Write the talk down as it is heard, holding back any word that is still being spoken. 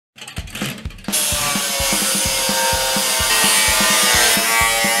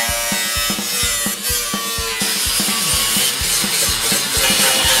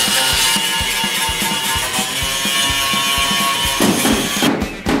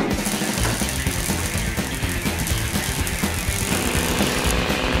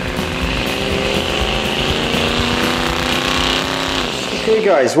Okay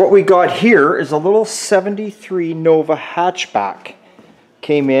guys, what we got here is a little 73 Nova hatchback.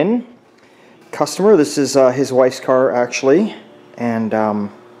 Came in, customer, this is his wife's car actually, and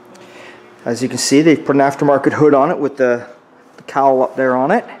as you can see they put an aftermarket hood on it with the cowl up there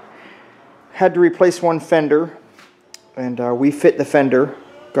on it. Had to replace one fender, and we fit the fender,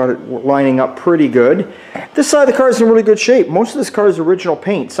 got it lining up pretty good. This side of the car is in really good shape. Most of this car is original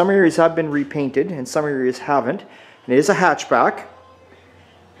paint. Some areas have been repainted and some areas haven't. And it is a hatchback.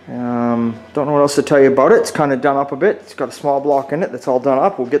 Don't know what else to tell you about it. It's kind of done up a bit. It's got a small block in it that's all done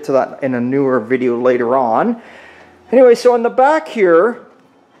up. We'll get to that in a newer video later on. Anyway, so in the back here,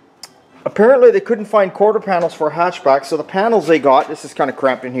 apparently they couldn't find quarter panels for a hatchback, so the panels they got, this is kind of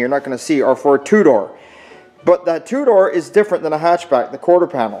cramped in here, you're not going to see, are for a two-door. But that two-door is different than a hatchback, the quarter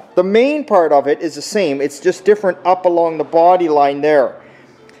panel. The main part of it is the same, it's just different up along the body line there.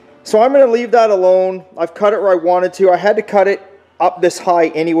 So I'm going to leave that alone. I've cut it where I wanted to. I had to cut it up this high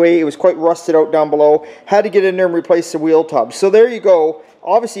anyway. It was quite rusted out down below. Had to get in there and replace the wheel tubs. So there you go.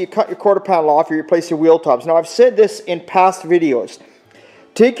 Obviously you cut your quarter panel off, you replace your wheel tubs. Now I've said this in past videos.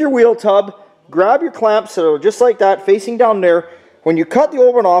 Take your wheel tub, grab your clamps, so just like that, facing down there. When you cut the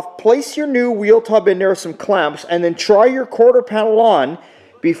old one off, place your new wheel tub in there with some clamps, and then try your quarter panel on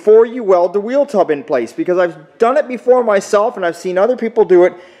before you weld the wheel tub in place. Because I've done it before myself, and I've seen other people do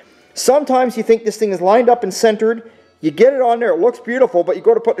it. Sometimes you think this thing is lined up and centered, you get it on there, it looks beautiful, but you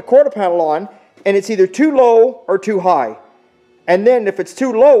go to put the quarter panel on, and it's either too low or too high. And then if it's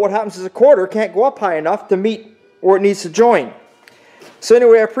too low, what happens is the quarter can't go up high enough to meet where it needs to join. So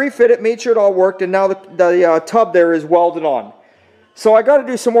anyway, I pre-fit it, made sure it all worked, and now the tub there is welded on. So I got to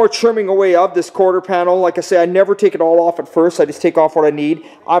do some more trimming away of this quarter panel. Like I say, I never take it all off at first. I just take off what I need.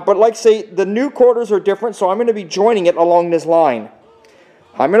 But like I say, the new quarters are different, so I'm going to be joining it along this line.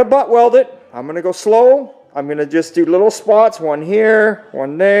 I'm going to butt weld it. I'm going to go slow. I'm going to just do little spots, one here,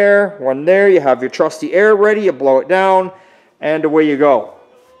 one there, one there. You have your trusty air ready, you blow it down, and away you go.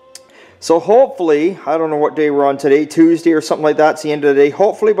 So hopefully, I don't know what day we're on today, Tuesday or something like that, it's the end of the day.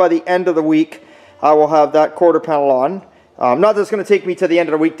 Hopefully by the end of the week, I will have that quarter panel on. Not that it's going to take me to the end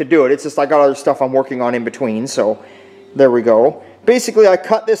of the week to do it, it's just I got other stuff I'm working on in between, so there we go. Basically, I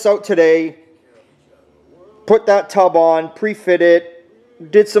cut this out today, put that tub on, pre-fit it,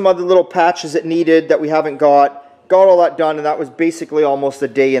 did some other little patches it needed that we haven't got all that done, and that was basically almost a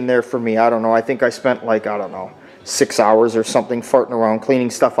day in there for me. I don't know, I think I spent like, I don't know, 6 hours or something farting around, cleaning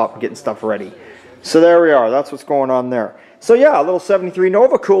stuff up and getting stuff ready. So there we are, that's what's going on there. So yeah, a little 73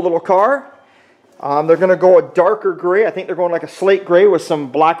 Nova, cool little car. They're going to go a darker gray. I think they're going like a slate gray with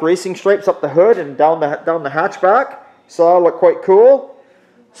some black racing stripes up the hood and down the hatchback. So that'll look quite cool.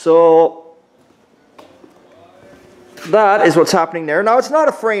 So that is what's happening there. Now it's not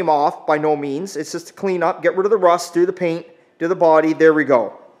a frame off by no means. It's just to clean up, get rid of the rust, do the paint, do the body. There we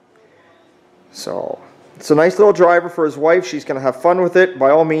go. So it's a nice little driver for his wife. She's going to have fun with it. By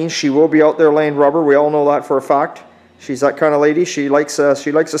all means, she will be out there laying rubber. We all know that for a fact. She's that kind of lady. She likes a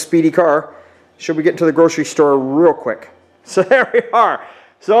speedy car. She'll be getting to the grocery store real quick. So there we are.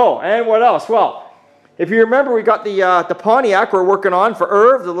 So, and what else? Well, if you remember, we got the Pontiac we're working on for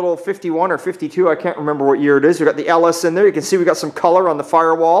Irv, the little 51 or 52. I can't remember what year it is. We got the LS in there. You can see we got some color on the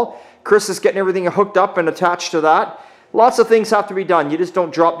firewall. Chris is getting everything hooked up and attached to that. Lots of things have to be done. You just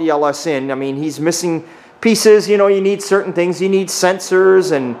don't drop the LS in. I mean, he's missing pieces. You know, you need certain things. You need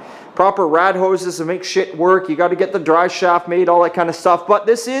sensors and proper rad hoses to make shit work. You got to get the drive shaft made, all that kind of stuff. But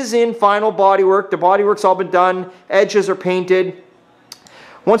this is in final bodywork. The bodywork's all been done. Edges are painted.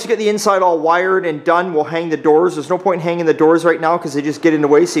 Once you get the inside all wired and done, we'll hang the doors. There's no point in hanging the doors right now because they just get in the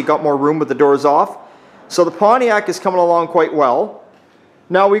way, so you got more room with the doors off. So the Pontiac is coming along quite well.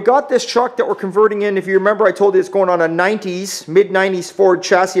 Now we got this truck that we're converting in. If you remember, I told you it's going on a 90s, mid-90s Ford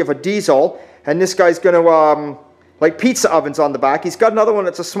chassis of a diesel. And this guy's going to, like pizza ovens on the back. He's got another one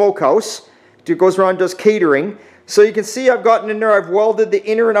that's a smokehouse. It goes around and does catering. So you can see I've gotten in there, I've welded the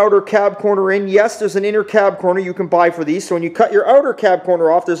inner and outer cab corner in. Yes, there's an inner cab corner you can buy for these. So when you cut your outer cab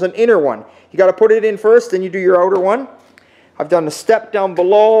corner off, there's an inner one. You got to put it in first, then you do your outer one. I've done the step down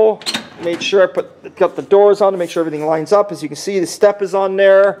below. Made sure I got the doors on to make sure everything lines up. As you can see, the step is on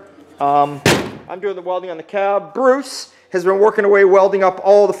there. I'm doing the welding on the cab. Bruce has been working away welding up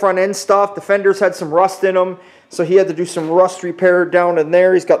all the front end stuff. The fenders had some rust in them, so he had to do some rust repair down in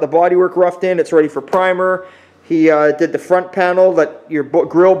there. He's got the bodywork roughed in. It's ready for primer. He did the front panel that your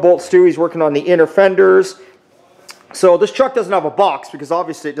grill bolts to. He's working on the inner fenders. So this truck doesn't have a box because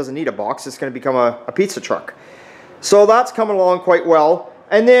obviously it doesn't need a box. It's going to become a pizza truck. So that's coming along quite well.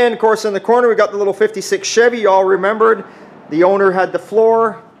 And then, of course, in the corner we got the little 56 Chevy. You all remembered the owner had the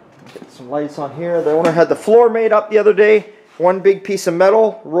floor. Get some lights on here. The owner had the floor made up the other day. one big piece of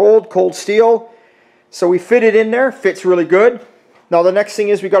metal, rolled cold steel. So we fit it in there, fits really good. Now the next thing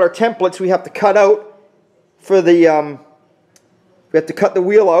is we got our templates we have to cut out for the, we have to cut the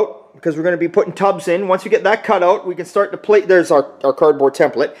wheel out because we're going to be putting tubs in. Once we get that cut out, we can start to plate, there's our cardboard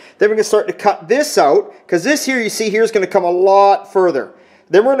template. Then we're going to start to cut this out, because this here you see here is going to come a lot further.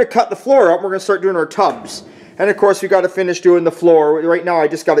 Then we're going to cut the floor out and we're going to start doing our tubs. And of course we got to finish doing the floor. Right now I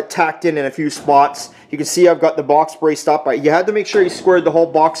just got it tacked in a few spots. You can see I've got the box braced up. You had to make sure you squared the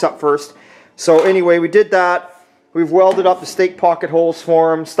whole box up first. So anyway, we did that. We've welded up the stake pocket holes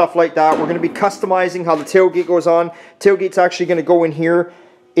for them, stuff like that. We're going to be customizing how the tailgate goes on. Tailgate's actually going to go in here,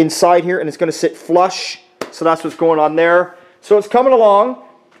 inside here, and it's going to sit flush. So that's what's going on there. So it's coming along.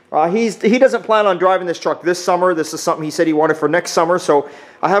 He doesn't plan on driving this truck this summer. This is something he said he wanted for next summer. So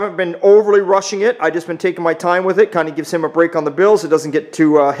I haven't been overly rushing it. I've just been taking my time with it. Kind of gives him a break on the bills. It doesn't get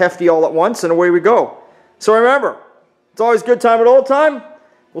too hefty all at once, and away we go. So remember, it's always good time at old time.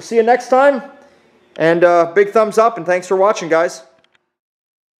 We'll see you next time. And big thumbs up, and thanks for watching, guys.